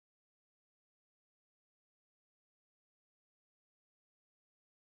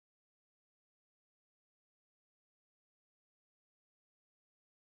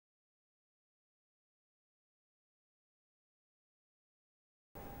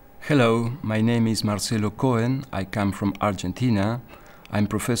Hello, my name is Marcelo Kohen. I come from Argentina. I'm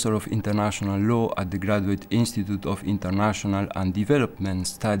professor of international law at the Graduate Institute of International and Development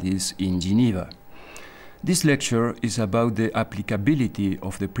Studies in Geneva. This lecture is about the applicability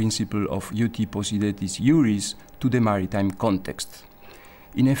of the principle of ut Possidetis iuris to the maritime context.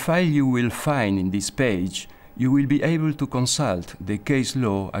 In a file you will find in this page, you will be able to consult the case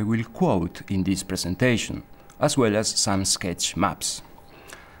law I will quote in this presentation, as well as some sketch maps.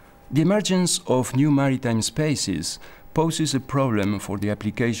 The emergence of new maritime spaces poses a problem for the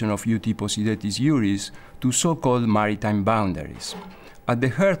application of ut Possidetis iuris to so-called maritime boundaries. At the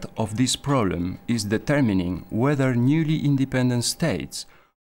heart of this problem is determining whether newly independent states